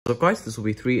So guys, this will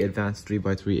be 3 advanced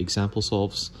 3x3 example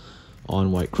solves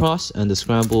on white cross, and the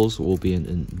scrambles will be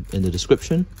in the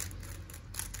description.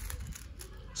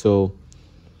 So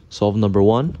solve number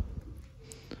 1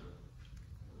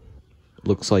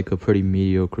 looks like a pretty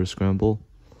mediocre scramble.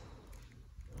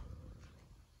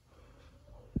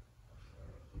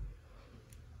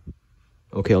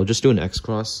 Okay, I'll just do an X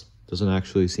cross. Doesn't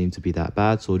actually seem to be that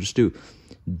bad, so I'll just do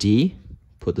D,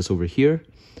 put this over here,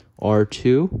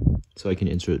 R2, so I can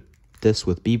insert this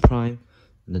with B prime,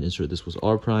 and then insert this with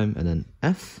R prime, and then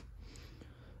F.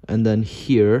 And then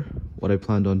here, what I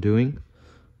planned on doing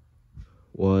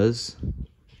was,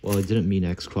 well, I didn't mean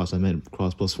X cross, I meant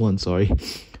cross plus 1, sorry.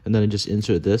 And then I just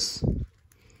insert this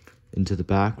into the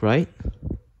back, right?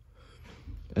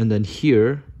 And then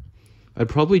here, I'd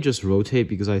probably just rotate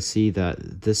because I see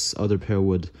that this other pair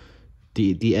would,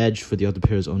 the edge for the other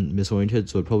pair is misoriented,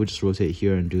 so I'd probably just rotate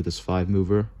here and do this 5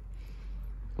 mover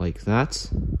like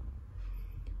that.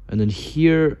 And then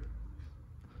here,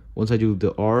 once I do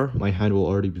the R, my hand will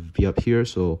already be up here,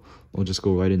 so I'll just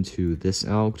go right into this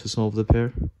alg to solve the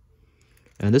pair.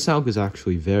 And this alg is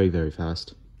actually very, very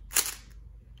fast.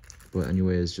 But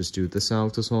anyways, just do this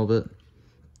alg to solve it.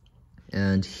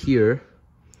 And here,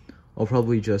 I'll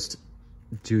probably just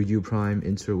do U prime,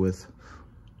 insert with,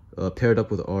 paired up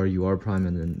with R, U R prime,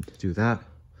 and then do that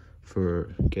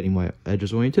for getting my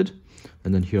edges oriented.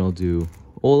 And then here I'll do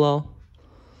OLL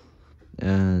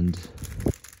and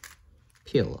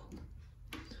PLL.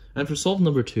 And for solve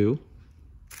number 2,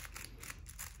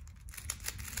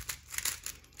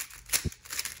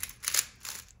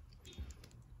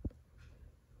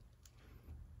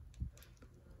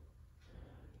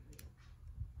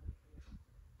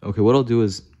 okay, what I'll do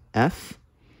is F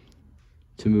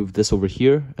to move this over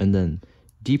here, and then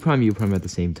D prime, U prime at the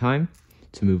same time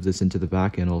to move this into the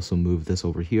back and also move this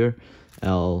over here.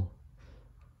 L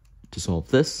to solve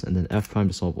this, and then F prime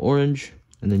to solve orange,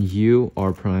 and then U,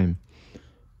 R prime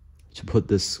to put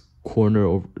this corner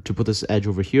over, to put this edge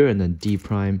over here, and then D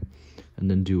prime, and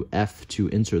then do F to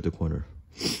insert the corner,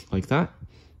 like that.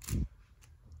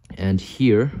 And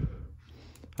here,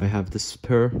 I have this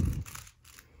pair,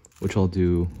 which I'll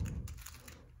do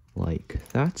like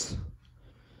that.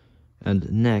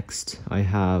 And next, I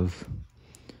have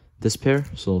this pair,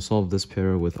 so I'll solve this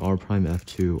pair with R prime,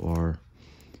 F2, R,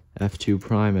 F2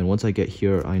 prime, and once I get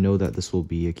here, I know that this will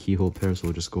be a keyhole pair, so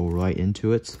I'll just go right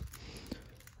into it.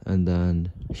 And then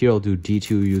here I'll do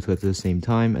D2, U2 at the same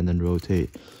time, and then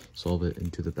rotate, solve it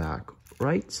into the back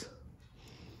right.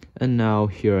 And now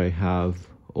here I have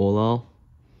OLL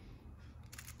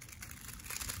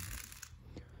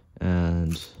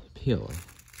and PLL.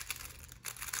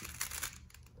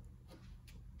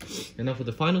 And now for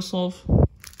the final solve,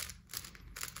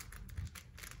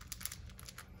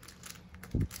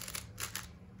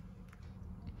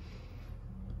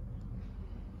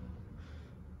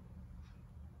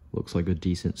 looks like a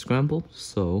decent scramble.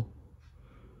 So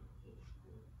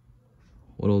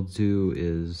what I'll do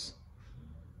is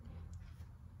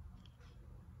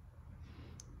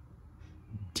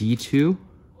D2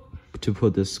 to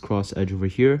put this cross edge over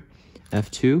here,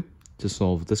 F2 to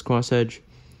solve this cross edge,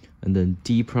 and then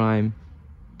D prime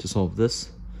to solve this.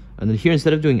 And then here,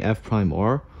 instead of doing F prime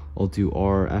R, I'll do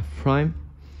R F prime,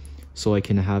 so I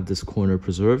can have this corner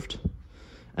preserved.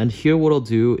 And here what I'll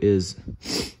do is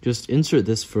just insert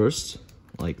this first,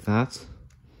 like that,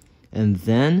 and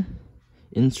then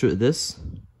insert this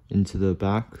into the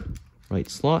back right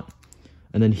slot,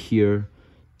 and then here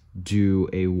do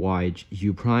a wide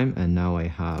U prime, and now I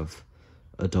have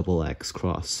a double X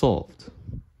cross solved.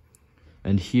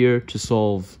 And here to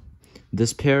solve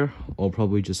this pair, I'll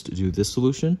probably just do this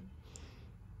solution.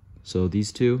 So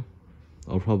these two,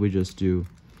 I'll probably just do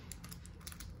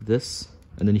this,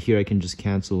 and then here I can just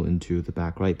cancel into the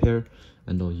back right pair,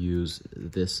 and I'll use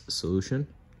this solution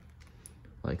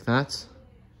like that.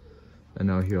 And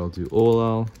now here I'll do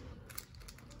OLL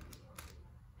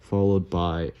followed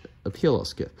by a PLL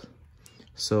skip.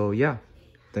 So yeah,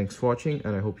 thanks for watching,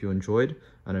 and I hope you enjoyed,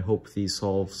 and I hope these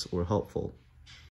solves were helpful.